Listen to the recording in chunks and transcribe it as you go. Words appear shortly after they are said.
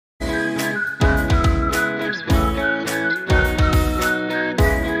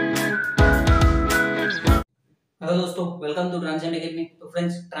Hello दोस्तों, welcome to transient academy. तो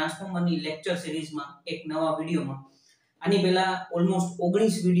friends, transformer ની લેક્ચર સિરીઝ માં એક નવા વિડિયોમાં આની પહેલા ઓલમોસ્ટ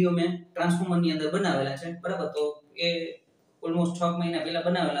 19 વિડિયો મેં ટ્રાન્સફોર્મર ની અંદર બનાવેલા છે, બરાબર। તો એ ઓલમોસ્ટ 6 મહિના પહેલા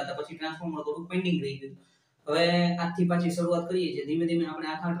બનાવેલા હતા, પછી ટ્રાન્સફોર્મર થોડું પેન્ડિંગ રહી ગયું। હવે આજથી પાછી શરૂઆત કરીએ છીએ, ધીમે ધીમે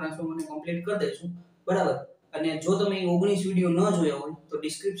આપણે આખા ટ્રાન્સફોર્મરને કમ્પ્લીટ કરી દઈશું, બરાબર। અને જો તમે 19 વિડિયો ન જોયા હોય તો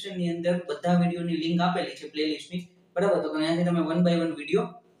ડિસ્ક્રિપ્શન ની અંદર બધા વિડિયોની લિંક આપેલી છે પ્લેલિસ્ટની, બરાબર। તો ત્યાંથી તમે 1 બાય 1 વિડિયો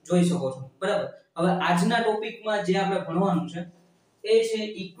જોઈ શકો છો, બરાબર। હવે આજના ટોપિકમાં જે આપણે ભણવાનું છે એ છે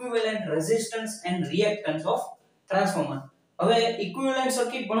equivalent resistance and reactance of transformer. હવે ઇક્વિવેલન્ટ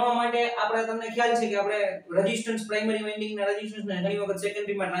સર્કિટ ભણવા માટે આપણે તમને ખ્યાલ છે કે આપણે રેઝિસ્ટન્સ પ્રાઇમરી વાઇન્ડિંગના રેઝિસ્ટન્સને ઘણી વખત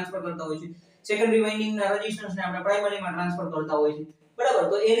સેકન્ડરીમાં ટ્રાન્સફર કરતા હોઈએ છીએ, સેકન્ડરી વાઇન્ડિંગના રેઝિસ્ટન્સને આપણે પ્રાઇમરીમાં ટ્રાન્સફર કરતા હોઈએ છીએ, બરાબર।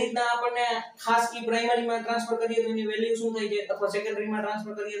 તો એ રીતના આપણને ખાસ કી પ્રાઇમરીમાં ટ્રાન્સફર કરીએ તો એની વેલ્યુ શું થાય છે અથવા સેકન્ડરીમાં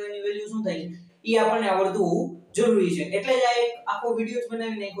ટ્રાન્સફર કરીએ તો એની વેલ્યુ શું થાય છે ઈ આપણને આવડતું હોવું જરૂરી છે। એટલે જ આ એક આખો વિડિયો જ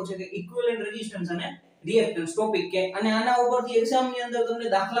બનાવી નાખ્યો છે કે ઇક્વિવેલન્ટ રેઝિસ્ટન્સ અને રિએક્ટન્સ ટોપિક કે, અને આના ઉપરથી એક્ઝામ ની અંદર તમને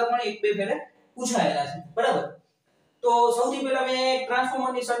દાખલા પણ એક બે ફેરે પૂછાયેલા છે, બરાબર। તો સૌથી પહેલા મેં એક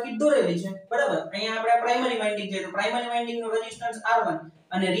ટ્રાન્સફોર્મર ની સર્કિટ દોરેલી છે, બરાબર। અહીંયા આપણે પ્રાઇમરી વાઇન્ડિંગ છે તો પ્રાઇમરી વાઇન્ડિંગ નો રેઝિસ્ટન્સ R1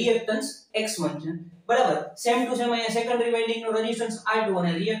 અને રિએક્ટન્સ X1 છે, બરાબર। સેમ ટુ સેમ અહીંયા સેકન્ડરી વાઇન્ડિંગ નો રેઝિસ્ટન્સ R2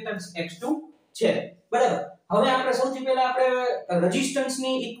 અને રિએક્ટન્સ X2 છે, બરાબર। હવે આપણે સૌથી પહેલા આપણે રેઝિસ્ટન્સ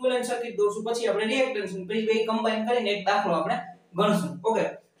ની ઇક્વિવેલન્ટ સર્કિટ દોરશું, પછી આપણે રિએક્ટન્સ ની, પછી બે કમ્બાઈન કરીને એક દાખલો આપણે ગણશું, ઓકે।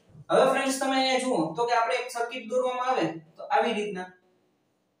 હવે ફ્રેન્ડ્સ તમે અહીંયા જુઓ તો કે આપણે એક સર્કિટ દોરવામાં આવે તો આવી રીતના,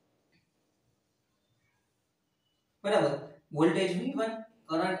 બરાબર। Voltage V1,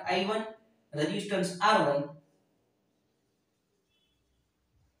 current I1, resistance R1,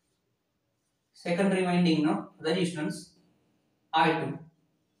 secondary winding નો રેઝિસ્ટન્સ R2,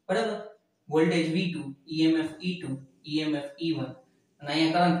 બરાબર। Voltage V2, EMF E2, EMF E1 અને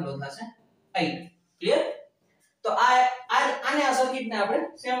અહીંયા કરંટ ફ્લો થશે I2, ક્લિયર। તો આને આ સર્કિટને આપણે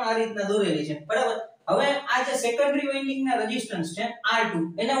સેમ આ રીતના દોરેલી છે, બરાબર। હવે આ જે સેકન્ડરી વાઇન્ડિંગ ના રેઝિસ્ટન્સ છે R2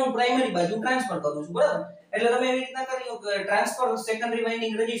 એને હું પ્રાઇમરી બાજુ ટ્રાન્સફર કરું છું, બરાબર। એટલે તમે એવી રીતના કરી લો કે transfer secondary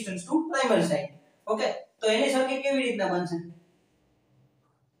winding resistance two primary side, okay. તો એની સર્કિટ કેવી રીતના બનશે,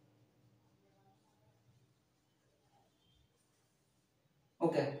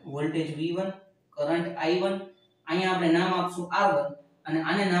 okay. Voltage V1, current I1, અહીંયા આપણે નામ આપશું R1 અને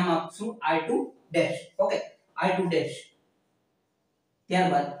આને નામ આપશું R2 dash, okay, R2 dash.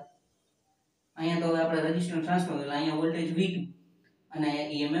 ત્યારબાદ અહીંયા તો હવે આપણે રેઝિસ્ટન્સ ટ્રાન્સફર કરેલા, અહીંયા વોલ્ટેજ V2 અને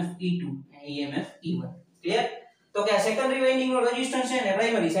અહીંયા EMF E2 અને EMF E1, ક્લિયર। તો કે આ સેકન્ડરી વાઇન્ડિંગ નો રેઝિસ્ટન્સ છે ને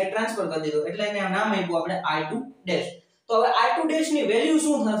પ્રાઇમરી સાઈડ ટ્રાન્સફર કરી દીધો, એટલે એને નામ આપ્યું આપણે R2 ડેશ। તો હવે R2 ડેશ ની વેલ્યુ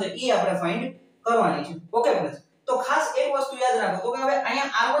શું થશે ઈ આપણે ફાઇન્ડ કરવાની છે, ઓકે ફ્રેન્ડ્સ। તો ખાસ એક વસ્તુ યાદ રાખો તો કે હવે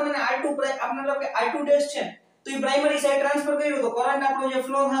અહીંયા R1 અને R2 આપણે મતલબ કે R2 ડેશ છે તો ઈ પ્રાઇમરી સાઈડ ટ્રાન્સફર કર્યું તો કરંટ આપણો જે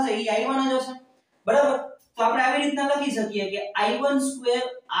ફ્લો થશે ઈ I1 જ હશે, બરાબર। તો આપણે આવી રીતના લખી શકીએ કે I1 square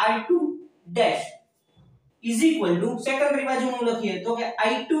R2 dash is equal to, secondary બાજુનું લખીએ તો કે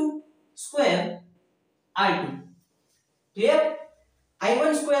I2 square R2, clear.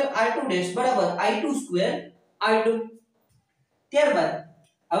 I1 square R2 dash બરાબર I2 સ્ક્વેર R2। ત્યારબાદ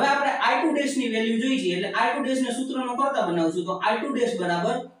હવે આપણે R2 ડેશ ની વેલ્યુ જોઈ છે, એટલે R2 ડેશ ને સૂત્રનો કરતા બનાવશું તો R2 ડેશ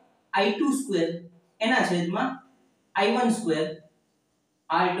બરાબર I2 સ્ક્વેર એના છેદમાં I1 સ્ક્વેર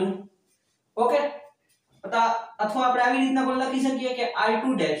R2, ઓકે। અથવા આપણે આવી રીતના પણ લખી શકીએ કે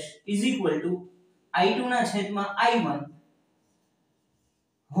R2 dash is equal to I2 ના છેદમાં I1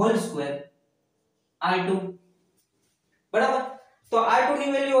 હોલ સ્ક્વેર R2, બરાબર। તો R2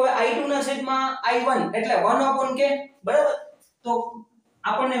 ની વેલ્યુ હવે I2 ના છેદમાં I1 એટલે 1/k, બરાબર। તો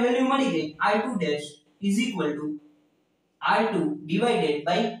આપણને વેલ્યુ મળી ગઈ R2 dash is equal to R2 divided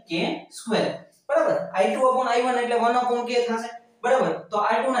by k square, બરાબર। I2/I1 એટલે 1/k થશે, બરાબર। તો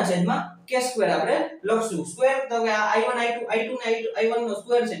R2 ના છેદમાં k સ્ક્વેર આપણે લખશું, સ્ક્વેર તો કે I1 I2 ને I1 નો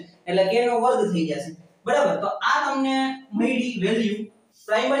સ્ક્વેર છે એટલે k નો વર્ગ થઈ જશે, બરાબર। તો આ તમને મળી વેલ્યુ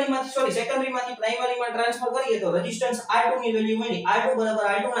પ્રાઇમરીમાંથી સેકન્ડરીમાંથી પ્રાઇમરીમાં ટ્રાન્સફર કરીએ તો રેઝિસ્ટન્સ R2 ની વેલ્યુ મળી R2 બરાબર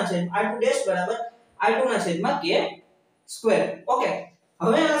R2 ના છેદ R2 ડેશ બરાબર R2 ના છેદમાં k સ્ક્વેર, ઓકે।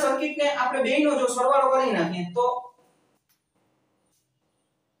 હવે આ સર્કિટને આપણે બેયનો જો સરવાળો કરી નાખીએ તો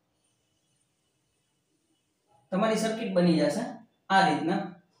તમારી સર્કિટ બની જશે આ રીતના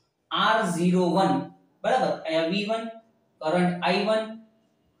R01, બરાબર। અહીંયા V1, current I1,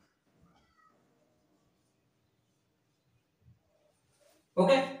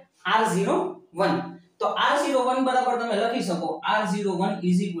 okay, R01। તો R01 બરાબર તમે લખી શકો R01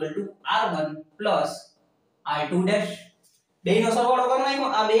 R1 R2 ડેશ, બેયનો સરવાળો કરી નાખો,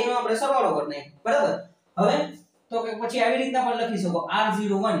 આ બેયનો આપણે સરવાળો કરી નાખ્યો, બરાબર। હવે તો કે પછી આવી રીતના પણ લખી શકો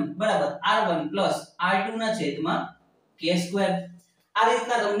R01 બરાબર R1 R2 ના છેદમાં k સ્ક્વેર। આ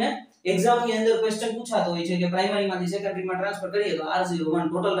રીતના તમને એક્ઝામ ની અંદર ક્વેશ્ચન પૂછાતો હોય છે કે પ્રાઇમરી માંથી સેકન્ડરી માં ટ્રાન્સફર કરીએ તો R01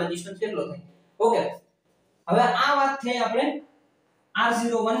 ટોટલ રેઝિસ્ટન્સ કેટલો થાય, ઓકે। હવે આ વાત થઈ આપણે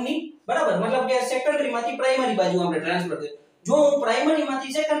R01 ની, બરાબર, મતલબ કે સેકન્ડરી માંથી પ્રાઇમરી બાજુ આપણે ટ્રાન્સફર કરીએ. જો હું પ્રાઇમરી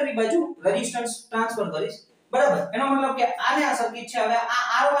માંથી સેકન્ડરી બાજુ રેઝિસ્ટન્સ ટ્રાન્સફર કરીશ, બરાબર, એનો મતલબ કે આને આ સર્કિટ છે, હવે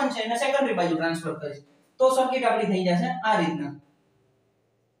આ R1 છે એને સેકન્ડરી બાજુ ટ્રાન્સફર કરીશ તો સર્કિટ આપણી થઈ જશે આ રીતના.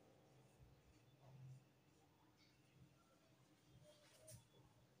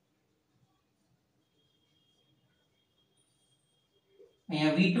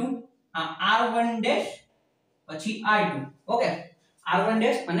 અહીંયા V2, આ R1 ડેશ પછી R2, ઓકે, R1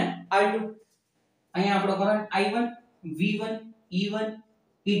 ડેશ અને R2. અહીંયા આપણો current I1, V1, E1,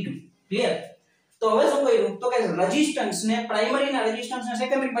 E2, clear. તો હવે શું કર્યું તો કે રેઝિસ્ટન્સ ને પ્રાઇમરી ના રેઝિસ્ટન્સ ને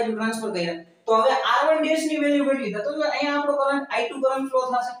સેકન્ડરી બાજુ ટ્રાન્સફર કર્યા. તો હવે R1 ડેશ ની વેલ્યુ કેટલી થશે? તો અહીંયા આપણો કરંટ I2 કરંટ ફ્લો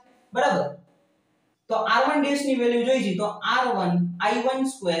થશે, બરાબર. તો R1 ડેશ ની વેલ્યુ જોઈ છે તો R1 I1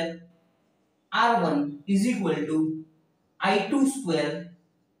 square R1 I2 square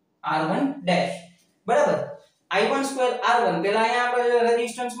R1 dash, બરાબર. I1 સ્ક્વેર R1 પેલા અહીંયા આપણે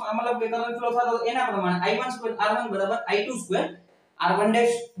રેઝિસ્ટન્સ મતલબ કે કરંટ ફ્લો થતો એના પ્રમાણે I1 સ્ક્વેર R1 બરાબર I2 સ્ક્વેર R1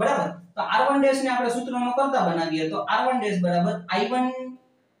 ડેશ, બરાબર. તો R1 ડેશ ને આપણે સૂત્રનો કરતા બનાવીએ તો R1 ડેશ બરાબર I1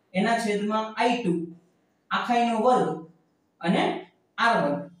 એના છેદમાં I2 આખાઈનો વર્ગ અને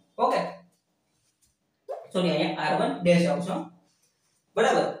R1, ઓકે, સોરી અહીંયા R1 ડેશ આવશે,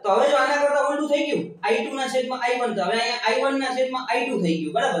 બરાબર. તો હવે જો આના કરતા ઉલટું થઈ ગયું I2 ના છેદમાં I1, તો હવે અહીંયા I1 ના છેદમાં I2 થઈ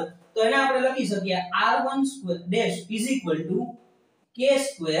ગયું, બરાબર. તો એને આપણે લખી શકીએ R1 square dash K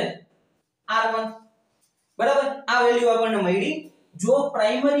square R1, બરાબર. આ વેલ્યુ આપણને મળી. જો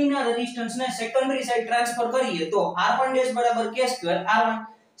પ્રાઇમરી ના રેઝિસ્ટન્સ ને સેકન્ડરી સાઈડ ટ્રાન્સફર કરીએ તો R1 ડેશ બરાબર K square R1.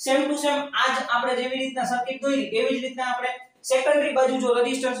 Same to same આજ આપણે જેવી રીતના સર્કિટ દોરી એવી જ રીતના આપણે સેકન્ડરી બાજુ જો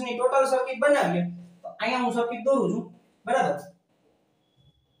રેઝિસ્ટન્સ ની ટોટલ સર્કિટ બનાવીએ તો અહીંયા હું સર્કિટ દોરું છું, બરાબર.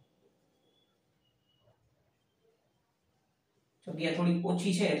 જગ્યા થોડી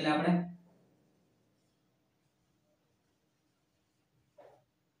ઓછી છે એટલે આપણે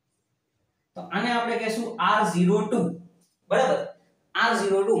તો આને આપણે કહેશું R02, બરાબર.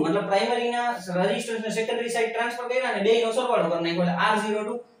 R02 મતલબ પ્રાઇમરી ના રેઝિસ્ટન્સ ને સેકન્ડરી સાઈડ ટ્રાન્સફર કર્યા ને બેયનો સરવાળો કરી નાખ્યો એટલે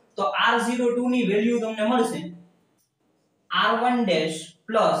R02. તો R02 ની વેલ્યુ તમને મળશે R1 ડેશ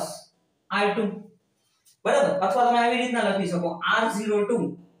પ્લસ R2, બરાબર. અથવા તમે આવી રીતના લખી શકો R02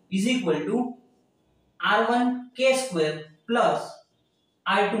 R1 K square plus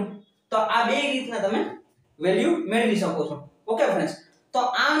R2. તો આ બે રીતના તમે વેલ્યુ મેળવી શકો છો, ઓકે ફ્રેન્ડ્સ. તો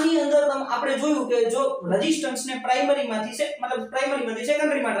આની અંદર આપણે જોયું કે જો રેઝિસ્ટન્સ ને પ્રાઇમરી માંથી મતલબ પ્રાઇમરી માંથી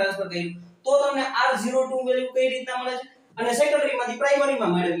સેકન્ડરી માં ટ્રાન્સફર કર્યું તો તમને R02 વેલ્યુ કઈ રીતના મળે છે અને સેકન્ડરી માંથી પ્રાઇમરી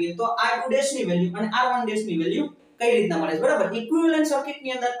માં મેળવીએ તો R2 ડેશ ની વેલ્યુ અને R1 ડેશ ની વેલ્યુ કઈ રીતના મળે છે, બરાબર. ઇક્વિવેલન્ટ સર્કિટ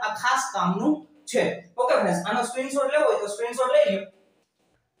ની અંદર આ ખાસ કામનું છે, ઓકે ફ્રેન્ડ્સ. આનો સ્ક્રીનશોટ લેવો હોય તો સ્ક્રીનશોટ લઈ લો,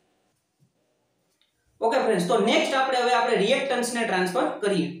 ઓકે ફ્રેન્ડ્સ. તો નેક્સ્ટ આપણે રિએક્ટન્સ ને ટ્રાન્સફર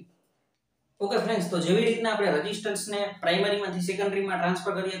કરીએ, ઓકે ફ્રેન્ડ્સ. તો જેવી રીતના આપણે રેઝિસ્ટન્સ ને પ્રાઇમરી માંથી સેકન્ડરી માં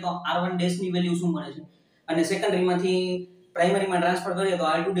ટ્રાન્સફર કરીએ તો R1 ડેશ ની વેલ્યુ શું મળે છે અને સેકન્ડરી માંથી પ્રાઇમરી માં ટ્રાન્સફર કરીએ તો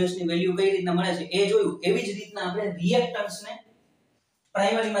R2 ડેશ ની વેલ્યુ કઈ રીતના મળે છે એ જોયું. એવી જ રીતના આપણે રિએક્ટન્સ ને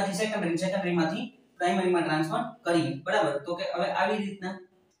પ્રાઇમરી માંથી સેકન્ડરી માંથી પ્રાઇમરી માં ટ્રાન્સફર કરીએ, બરાબર. તો કે હવે આવી રીતના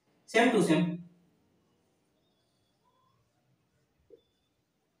સેમ ટુ સેમ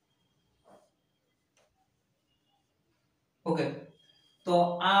ઓકે. તો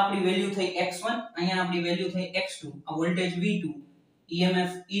આ આપણી વેલ્યુ થઈ x1, અહીંયા આપણી વેલ્યુ થઈ x2, આ voltage V2,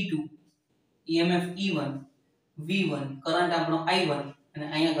 EMF E2, EMF E1, V1, current આપણો I1 અને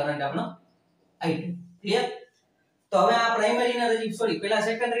અહીંયા કરંટ આપણો I2, ક્લિયર. તો હવે આ પ્રાઇમરી ના પેલા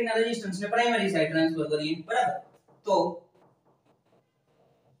સેકન્ડરી ના રેઝિસ્ટન્સ ને પ્રાઇમરી સાઈડ ટ્રાન્સફર કરીએ, બરાબર. તો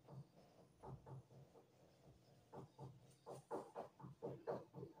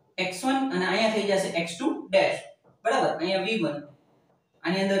x1 અને અહીંયા થઈ જશે x2 ડેશ, બરાબર. અહીંયા V1,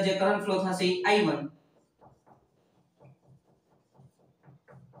 આની અંદર જે કરંટ ફ્લો થશે એ I1,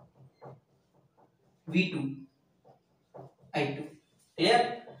 V2, I2, ક્લિયર.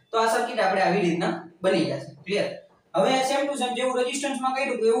 તો આ સર્કિટ આપણે આવી રીતના બની જશે, ક્લિયર. હવે સેમ ટુ સેમ જેવું રેઝિસ્ટન્સ માં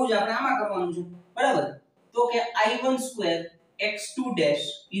કર્યું તો એવું જ આપણે આમાં કરવાનું છે, બરાબર. તો કે I1 square x2 dash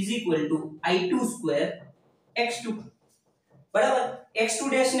I2 square x2, બરાબર. x2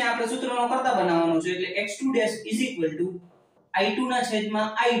 ડેશ ને આપણે સૂત્રનો કરતા બનાવવાનો છે એટલે x2 ડેશ I2 ના છેદમાં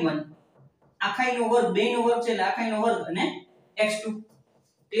I1 આખાઈનો વર્ગ, બેયનો વર્ગ છે એટલે આખાઈનો વર્ગ અને x2,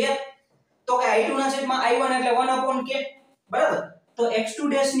 ક્લિયર. તો કે I2 ના છેદમાં I1 એટલે 1/k, બરાબર. તો x2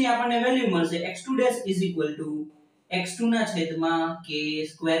 ડેશ ની આપણને વેલ્યુ મળશે x2 ડેશ x2 ના છેદમાં k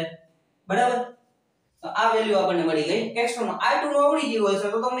સ્ક્વેર, બરાબર. તો આ વેલ્યુ આપણને મળી ગઈ x2 નો. R2 નો આવડી ગયું હશે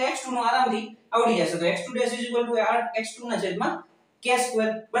તો તમને x2 નો આરામથી આવડી જશે. તો x2 ડેશ x2 ના છેદમાં k સ્ક્વેર,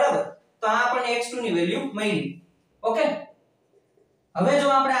 બરાબર. તો આ આપણને x2 ની વેલ્યુ મળી, ઓકે. હવે જો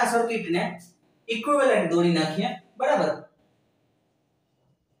આપણે આ સર્કિટ ને ઇક્વિવેલન્ટ દોરી નાખીએ બરાબર.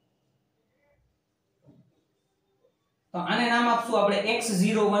 તો આને નામ આપશું આપણે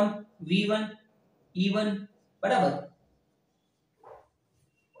x01 v1 e1 બરાબર.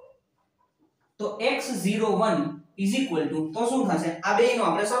 તો x01 ઇઝ ઇક્વલ ટુ તો શું થશે આ બેયનો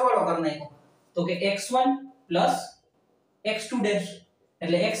આપણે સરવાળો કરી નાખ્યો તો કે x1 x2 ડેશ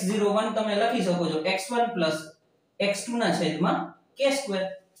એટલે x01 તમે લખી શકો છો x1 x2 ના છેદમાં k2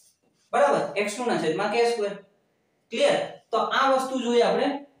 બરાબર. x2 ના છેદમાં k2 ક્લિયર. તો આ વસ્તુ જોઈએ આપણે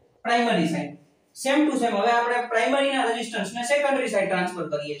primary side. Same to same હવે આપણે પ્રાઇમરી ના રેઝિસ્ટન્સ ને સેકન્ડરી સાઈડ ટ્રાન્સફર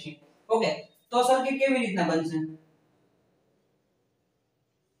કરીએ છીએ. ઓકે તો સર્કિટ કેવી રીતના બનશે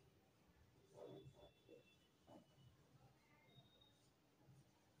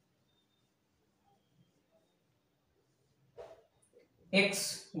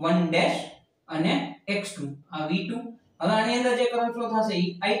x1 ડેશ અને x2 આ v2 હવે આની અંદર જે કરંટ ફ્લો થશે ઈ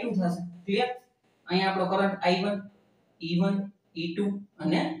i2 થશે ક્લિયર. અહીંયા આપણો કરંટ i1 e1 e2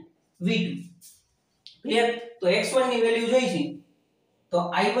 અને v2 ક્લિયર. તો x1 ની વેલ્યુ જોઈ છે તો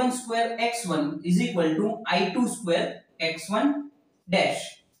i1 square x1 i2 square x1 dash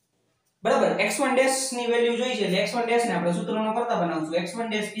બરાબર. x1 ડેશ ની વેલ્યુ જોઈ છે એટલે x1 ડેશ ને આપણે સૂત્રનો કરતા બનાવશું x1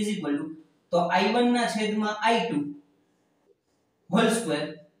 ડેશ તો i1 ના છેદમાં i2 હોલ સ્ક્વેર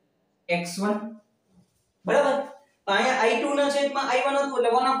x1 બરાબર. તો અહીંયા i2 ના છેદમાં i1 હતું એટલે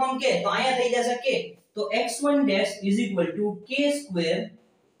 1 upon k તો અહીંયા થઈ જશે k તો x1 dash k square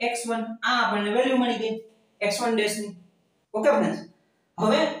x1 આ આપણને વેલ્યુ મળી ગઈ x1 ડેશ ની. ઓકે ફ્રેન્ડ્સ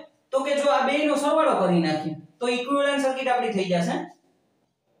હવે તો કે જો આ બેયનો સરવાળો કરી નાખીએ તો ઇક્વિવેલન્ટ સર્કિટ આપણી થઈ જશે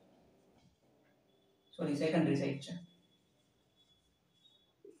સોરી સેકન્ડરી સાઈડ છે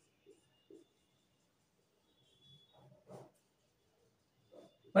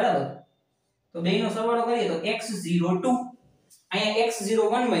બરાબર. તો બેયનો સરવાળો કરીએ તો x02 અહીંયા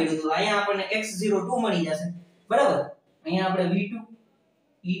x01 મળ્યું તો અહીંયા આપણને x02 મળી જશે બરાબર. અહીંયા આપણે v2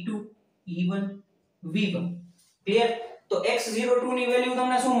 e2 e1 v1 clear. તો x02 ની વેલ્યુ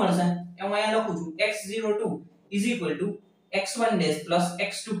તમને શું મળશે હું અહીંયા લખું છું x02 x1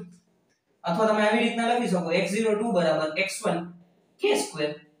 x2 અથવા તમે આવી રીતના લખી શકો x02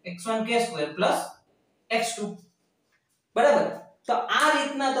 x1 k2 x2 બરાબર. તો આ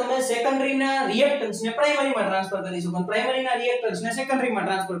રીતના તમે સેકન્ડરી ના રિએક્ટન્સ ને પ્રાઇમરી માં ટ્રાન્સફર કરી શકો પ્રાઇમરી ના રિએક્ટન્સ ને સેકન્ડરી માં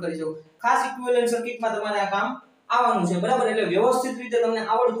ટ્રાન્સફર કરી શકો. ખાસ ઇક્વિવેલન્ટ સર્કિટ માં તમારે આ કામ આવવાનું છે બરાબર. એટલે વ્યવસ્થિત રીતે તમને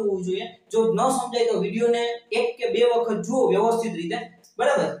આવડતું હોવું જોઈએ. જો ન સમજાય તો વિડિયોને એક કે બે વખત જુઓ વ્યવસ્થિત રીતે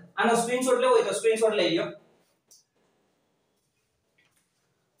બરાબર. આનો સ્ક્રીનશોટ લેવો હોય તો સ્ક્રીનશોટ લઈ લો.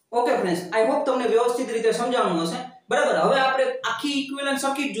 ઓકે ફ્રેન્ડ્સ આઈ હોપ તમને વ્યવસ્થિત રીતે સમજાવવાનું હશે બરાબર. હવે આપણે આખી ઇક્વિવેલન્ટ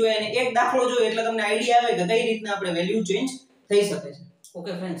સર્કિટ જોઈએ અને એક દાખલો જોઈએ એટલે તમને આઈડિયા આવે કે કઈ રીતના આપણે વેલ્યુ ચેન્જ થઈ શકે છે.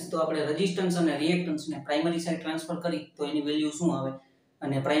 ઓકે ફ્રેન્ડ્સ તો આપણે રેઝિસ્ટન્સ અને રિએક્ટન્સ ને પ્રાઇમરી સાઈડ ટ્રાન્સફર કરી તો એની વેલ્યુ શું આવે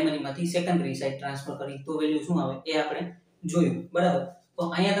અને પ્રાઇમરી માંથી સેકન્ડરી સાઈડ ટ્રાન્સફર કરી તો વેલ્યુ શું આવે એ આપણે જોયું બરાબર. તો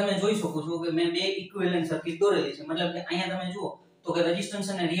અહીંયા તમે જોઈ શકો છો કે મેં બે ઇક્વિવેલન્ટ સર્કિટ દોરેલી છે મતલબ કે અહીંયા તમે જુઓ તો કે રેઝિસ્ટન્સ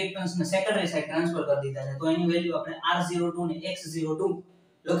અને રિએક્ટન્સ ને સેકન્ડરી સાઈડ ટ્રાન્સફર કરી દીધા છે તો એની વેલ્યુ આપણે R02 ને X02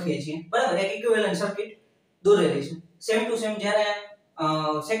 લખીએ છીએ બરાબર. એક ઇક્વિવેલન્ટ સર્કિટ દોરેલી છે. સેમ ટુ સેમ જ્યારે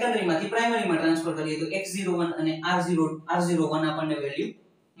સેકન્ડરી માંથી પ્રાઇમરી માં ટ્રાન્સફર કરીએ તો x01 અને r01 આપણને વેલ્યુ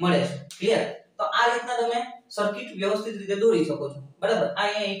મળે છે ક્લિયર. તો આ રીતના તમે સર્કિટ વ્યવસ્થિત રીતે દોરી શકો છો બરાબર. આ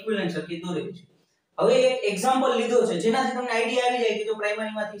અહીંયા ઇક્વિવેલન્ટ સર્કિટ દોરેલી છે. હવે એક એક્ઝામ્પલ લીધો છે જેનાથી તમને આઈડિયા આવી જાય કે જો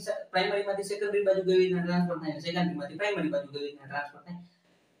પ્રાઇમરી માંથી સેકન્ડરી બાજુ કેવી રીતના ટ્રાન્સફર થાય અને સેકન્ડરી માંથી પ્રાઇમરી બાજુ કેવી રીતના ટ્રાન્સફર થાય.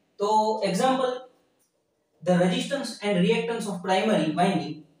 તો example the resistance and reactance of primary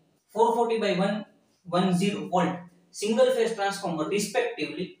winding 440/110 volt single phase transformer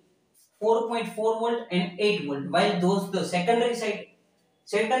respectively 4.4 volt and 8 volt while those the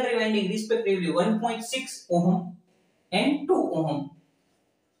secondary winding respectively 1.6 ohm and 2 ohm.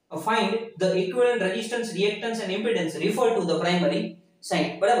 Find the equivalent resistance reactance and impedance refer to the primary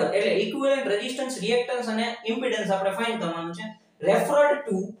side બરાબર. એટલે equivalent resistance reactance અને impedance આપણે find કરવાનું છે referred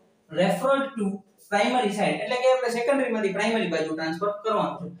to primary side એટલે કે આપણે secondary માંથી પ્રાઇમરી બાજુ ટ્રાન્સફર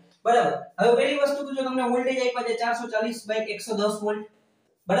કરવાનું છે બરાબર. હવે પહેલી વસ્તુ તો જો તમને વોલ્ટેજ આપ્યા છે 440/110 વોલ્ટ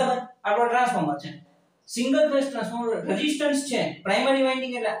બરાબર. આપણો ટ્રાન્સફોર્મર છે સિંગલ ફેઝ ટ્રાન્સફોર્મર. રેઝિસ્ટન્સ છે પ્રાઇમરી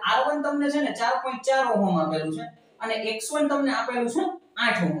વાઇન્ડિંગ એટલે R1 તમને છે ને 4.4 ઓહમ આપેલું છે અને X1 તમને આપેલું છે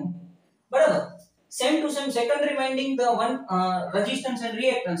 8 ઓહમ બરાબર. Same to same secondary winding the one resistance and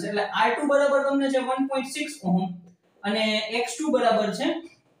reactance એટલે R2 બરાબર તમને છે 1.6 ઓહમ અને X2 બરાબર છે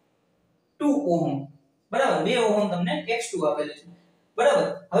 2 ઓહમ બરાબર. 2 ઓહમ તમને X2 આપેલું છે બરાબર.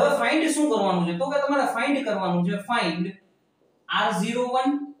 હવે ફાઇન્ડ શું કરવાનું છે તો કે તમારે ફાઇન્ડ કરવાનું છે ફાઇન્ડ R01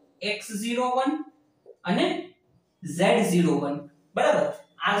 X01 અને Z01 બરાબર.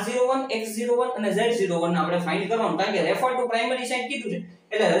 R01 X01 અને Z01 આપણે ફાઇન્ડ કરવાનું કારણ કે રેફર ટુ પ્રાઇમરી સાઈડ કીધું છે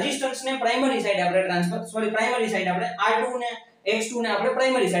એટલે રેઝિસ્ટન્સ ને પ્રાઇમરી સાઈડ આપણે પ્રાઇમરી સાઈડ આપણે R2 ને X2 ને આપણે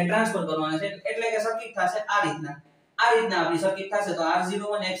પ્રાઇમરી સાઈડ ટ્રાન્સફર કરવાના છે એટલે કે સર્કિટ થશે આ રીતના આપણી સર્કિટ થશે તો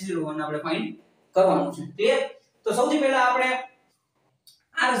R01 X01 આપણે ફાઇન્ડ કરવાનું છે ક્લિયર તો સૌથી પહેલા આપણે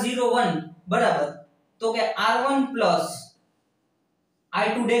R01 બરાબર તો કે R1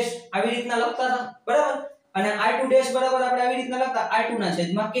 I2 ડેશ આવી રીતના લખતા હતા બરાબર અને I2 ડેશ બરાબર આપણે આવી રીતના લખતા I2 ના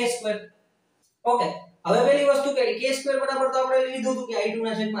છેદમાં k2 ઓકે હવે પહેલી વસ્તુ કે k2 બરાબર તો આપણે લીધું હતું કે I2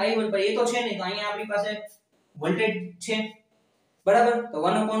 ના છેદમાં I1 પર એ તો છે નહીં તો અહીંયા આપણી પાસે વોલ્ટેજ છે બરાબર તો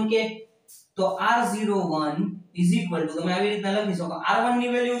 1/k તો R01 તમે આવી રીતના લખી શકો R1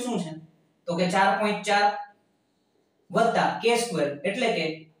 ની વેલ્યુ શું છે તો કે 4.4 વત્તા k2 એટલે કે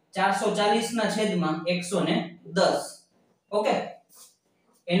 440 ના છેદમાં 110 ઓકે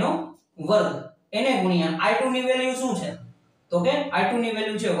એનો વર્ગ એને ગુણ્યા I2 ની વેલ્યુ શું છે તો કે I2 ની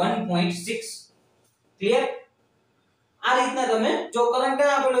વેલ્યુ છે 1.6 ક્લિયર આ રીતના તમે જો કરંટ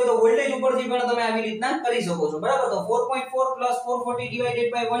ના આપેલો હોય તો વોલ્ટેજ ઉપરથી પણ તમે આવી રીતના કરી શકો છો બરાબર તો 4.4 440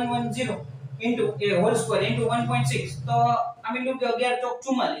 divided by 110 into a whole square into 1.6 તો આ બિંદુ કે 11 ચોક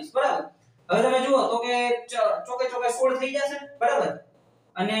 44 બરાબર હવે તમે જુઓ તો કે ચોકે 16 થઈ જશે બરાબર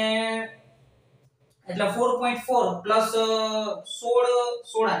અને એટલે 4.4 પ્લસ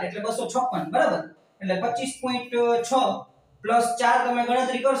 16 એટલે 256 બરાબર એટલે 25.6 પ્લસ 4 તમે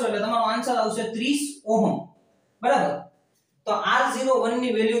ગણતરી કરશો એટલે તમારો આન્સર આવશે 30 ઓહમ બરાબર તો R01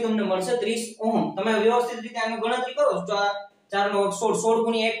 ની વેલ્યુ તમને મળશે 30 ઓહમ તમે વ્યવસ્થિત રીતે આનો ગણતરી કરો તો 4 નો 16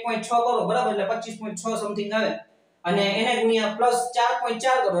 ગુણ્યા 1.6 કરો બરાબર એટલે 25.6 સમથિંગ આવે અને એને ગુણ્યા પ્લસ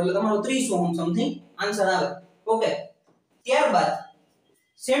 4.4 કરો એટલે તમારો 30 ઓહમ સમથિંગ આન્સર આવે ઓકે ત્યારબાદ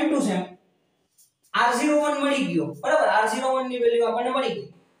સેમ ટુ સેમ R01 મળી ગયો બરાબર R01 ની વેલ્યુ આપણને મળી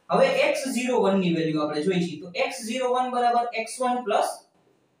ગઈ હવે X01 ની વેલ્યુ આપણે જોઈ છીએ તો X01 બરાબર x1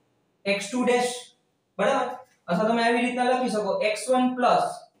 x2 ડેશ બરાબર અથવા તમે આવી રીતના લખી શકો x1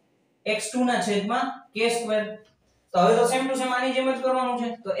 x2 ના છેદમાં k2 તો હવે તો સેમ ટુ સેમ આની જેમ જ કરવાનું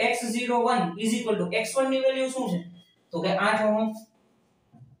છે તો X01 x1 ની વેલ્યુ શું છે તો કે 8 ઓહમ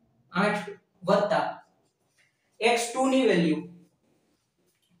 8 વત્તા x2 ની વેલ્યુ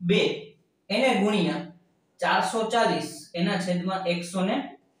 2 એને ગુણ્યા 440 એના છેદમાં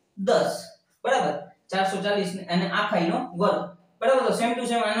 110 બરાબર 440 અને આખાઈનો વર્ગ બરાબર તો સેમ ટુ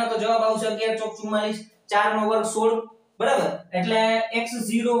સેમ આનો તો જવાબ આવશે 11 ચોક 44 4 નો વર્ગ 16 બરાબર એટલે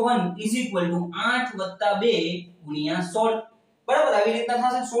X01 8 2 ગુણ્યા 16 બરાબર આવી રીતના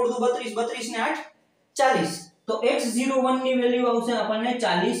થશે 16 દુ 32 32 ને 8 40 તો X01 ની વેલ્યુ આવશે આપણને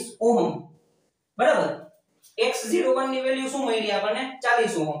 40 ઓહમ બરાબર X01 ની વેલ્યુ શું મળી આપણને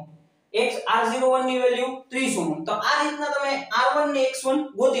 40 ઓહમ R01 ની વેલ્યુ 30 ઓહમ તો આ રીતના તમે R1 ને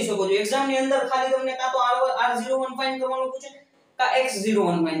X1 ગોતી શકો છો એક્ઝામ ની અંદર ખાલી તમને કાં તો R01 ફાઇન્ડ કરવાનું પૂછે કાં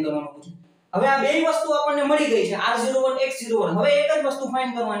X01 ફાઇન્ડ કરવાનું પૂછે હવે આ બે વસ્તુ આપણને મળી ગઈ છે R01 X01 હવે એક જ વસ્તુ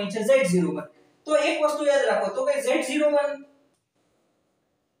ફાઇન્ડ કરવાની છે Z01 તો એક વસ્તુ યાદ રાખો તો કે Z01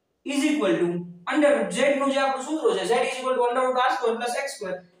 અંડર Z નું જે આપણું સૂત્ર છે Z √r² + x²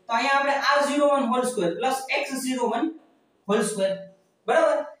 તો અહીંયા આપણે R01 whole square + X01 whole square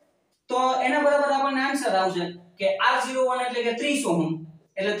બરાબર તો એના બરાબર આપણને આન્સર આવશે કે R01 એટલે કે 30 ઓહમ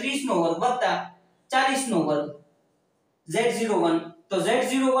એટલે 30 નો વર્ગ વત્તા 40 નો વર્ગ Z01 તો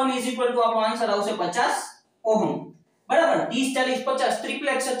Z01 આપણો આન્સર આવશે 50 ઓહમ બરાબર 30 40 50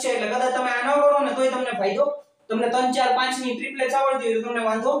 ટ્રિપ્લેટ્સ છે એટલે કદાચ તમે આ ન કરો ને તોય તમને ફાયદો તમને 3 4 5 ની ટ્રિપ્લેટ્સ આવડતી હોય તો તમને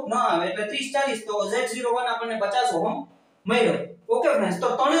વાંધો ન આવે એટલે 30 40 તો Z01 આપણને 50 ઓહમ મળ્યો ઓકે ફ્રેન્ડ્સ તો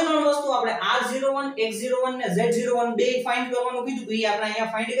ત્રણે વસ્તુ આપણે R01 X01 ને Z01 બે ફાઇન્ડ કરવાનું કીધું તો એ આપણે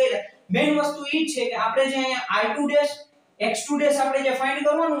અહીંયા ફાઇન્ડ કર્યા મેઈન વસ્તુ એ છે કે આપણે જે અહીંયા I2 ડેશ X2 ડેશ આપણે જે ફાઇન્ડ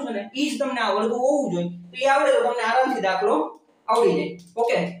કરવાનું છે ને એ જ તમને આવડતું હોવું જોઈએ તો એ આવડે તો તમને આરામથી દાખલો આવડી જાય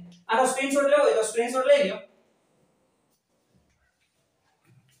ઓકે આનો સ્ક્રીનશોટ લેવો હોય તો સ્ક્રીનશોટ લઈ લો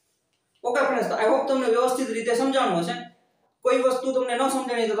ઓકે ફ્રેન્ડ્સ તો આઈ હોપ તમને વ્યવસ્થિત રીતે સમજાણું હશે કોઈ વસ્તુ તમને ન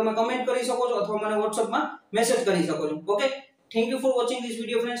સમજાણી તો તમે કમેન્ટ કરી શકો છો અથવા મને WhatsApp માં મેસેજ કરી શકો છો okay thank you for watching this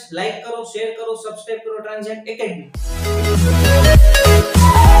video friends like કરો શેર કરો સબસ્ક્રાઇબ કરો ટ્રાન્ઝિયન્ટ એકેડમી